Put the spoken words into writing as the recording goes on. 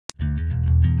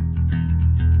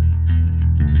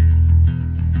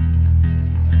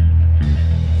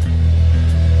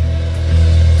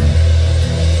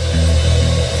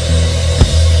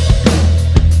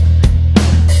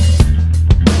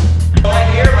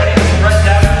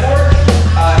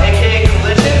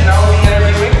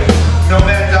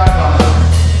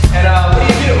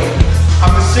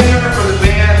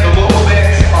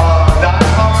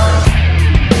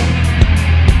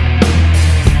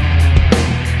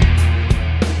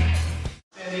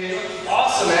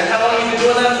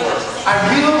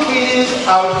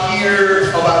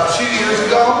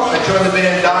join the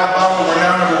band Davenport. We're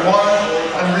now #1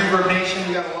 on Reverb Nation.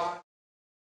 We got a lot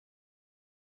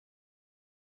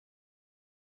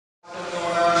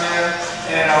going on there,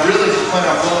 and I really just plan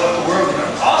on blowing up the world. You know?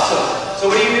 Awesome. So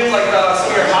what do you do, like some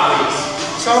of your hobbies?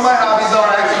 Some of my hobbies are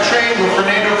I actually train with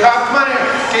Fernando Cobb. Come on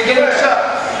here, get this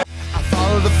up. I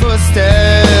follow the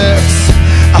footsteps,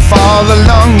 I follow the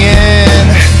longing.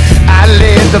 I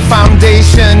laid the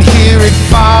foundation, hear it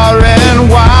far and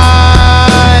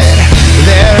wide.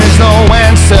 There is no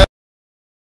answer.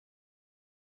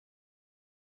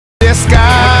 This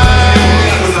guy.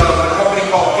 With a company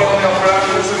called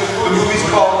Productions. The movie's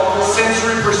called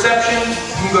Sensory Perception.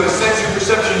 You can go to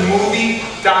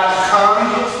sensoryperceptionmovie.com.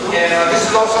 And this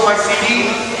is also my CD,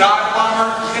 Dive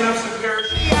Bomber, Pinups and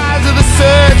Parachutes. The eyes of the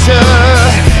searcher,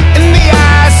 in the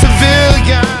eyes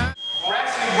civilian. We're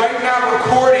actually right now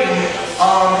recording,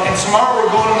 and tomorrow we're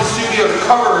going in the studio to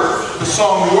cover the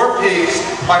song War Pigs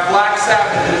by Black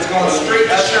Sabbath, and it's going straight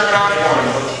to Sharon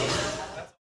Osbourne.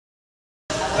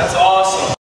 That's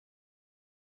awesome.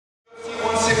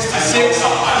 166,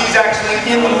 he's actually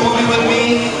in the movie with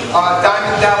me,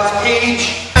 Diamond Dallas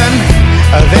Page.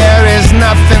 There is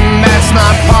nothing that's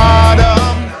not part of.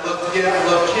 I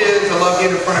love kids, I love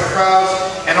getting in front of crowds,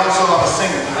 and also I'm a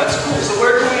singer. That's cool. So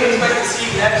where can we expect to see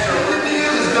you next? Or What you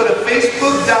do is go to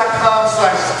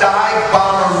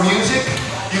facebook.com/divebombermusic.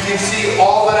 You can see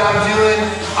all that I'm doing.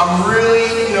 I'm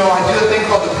really, I do a thing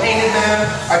called the Painted Man.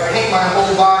 I paint my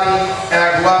whole body, and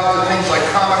I go out to things like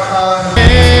Comic-Con.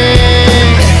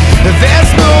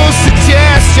 There's no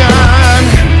suggestion,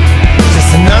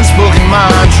 just an unspoken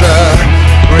mantra,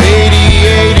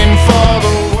 radiating for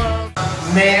the world.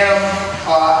 NAMM,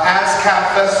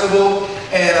 ASCAP Festival,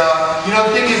 and the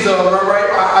thing is, right,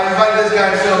 I invited this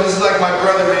guy to film. This is like my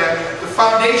brother, man. The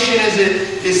foundation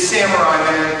is samurai,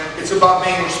 man. It's about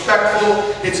being respectful.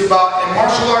 It's about, and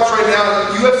martial arts right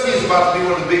now, UFC is about to be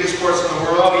one of the biggest sports in the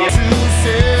world. Oh, yeah.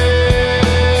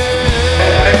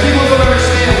 And people don't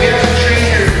understand, we actually train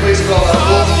here at a place called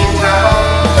Kollizion.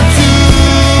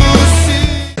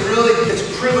 It's a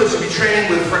privilege to be training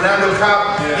with Fernando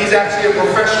Cobb. Yeah. He's actually a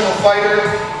professional fighter,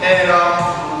 and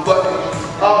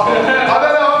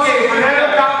okay,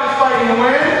 Fernando Cobb is fighting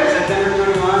where?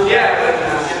 Yeah,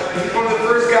 he's one of the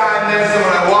first guys I met when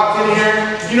I walked in here.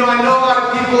 I know a lot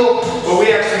of people, but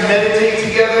we actually meditate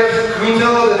together. We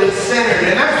know that it's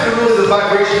centered, and that's really the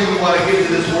vibration we want to give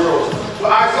to this world.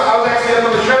 I was actually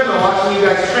up on the treadmill watching you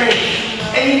guys train,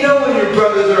 and when your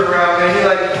brothers are around, and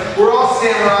you're like, we're all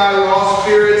samurai, we're all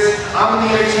spirits. I'm in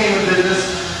the entertainment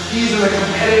business, he's in the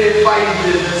competitive fighting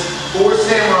business, but we're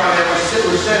samurai and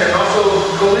we're centered. Also,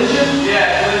 Kollizion?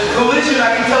 Yeah, Kollizion,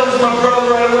 I can tell this is my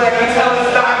brother right away. I can tell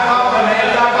it's Davenport,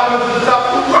 man. Davenport to the top. Hell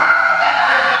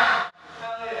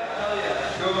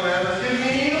yeah. Go, man. Let's get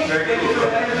me. Thank you for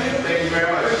the energy. Thank you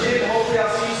very much. Appreciate it. Hopefully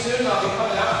I'll see you soon. I'll be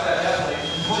coming out to that, definitely.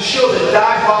 To show that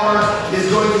Dive Bomber is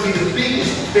going to be the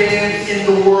biggest band in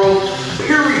the world,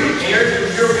 period.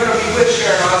 And you're going to be with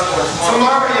Sharon Osbourne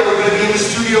Tomorrow, we're going to be in the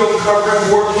studio covering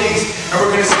War Pigs, and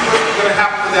we're going to see what's going to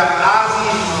happen with that. Ozzy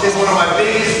is one of my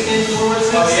biggest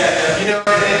influences. Oh, yeah. And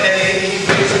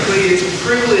basically, it's a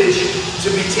privilege to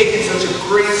be taking such a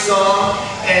great song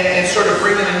and sort of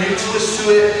bringing a new twist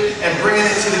to it, and bringing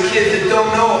it to the kids that don't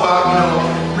know about,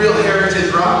 real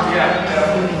heritage rock. Yeah.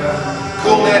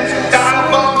 Cool, man.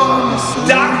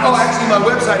 Actually, my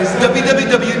website is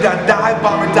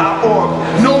www.divebomber.org.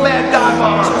 Nomad Dive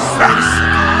Bomber.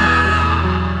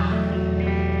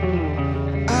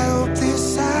 I hope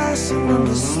this eyes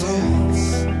understands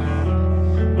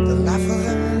the life of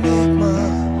an enigma.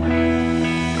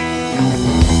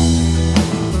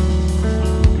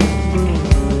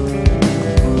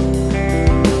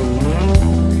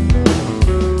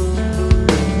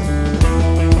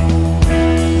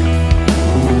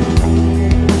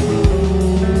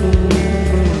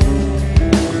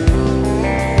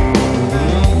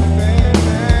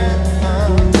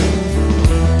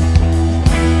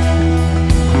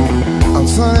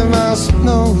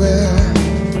 Nowhere,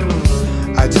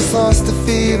 I just lost the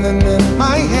feeling in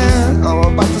my hand. I'm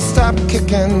about to stop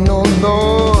kicking, oh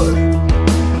Lord,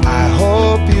 I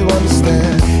hope you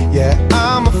understand. Yeah,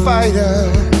 I'm a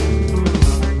fighter,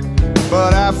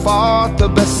 but I fought the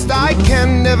best I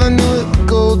can. Never knew it would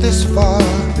go this far.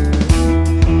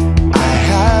 I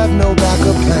have no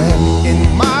backup plan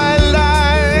in my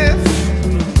life.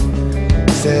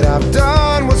 Said I've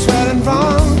done what's right and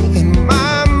wrong in my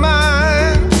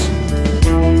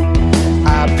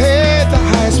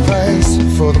price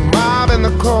for the mob and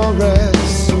the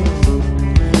chorus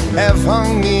have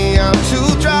hung me out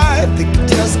to dry. They could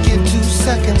just give 2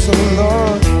 seconds, oh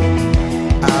Lord.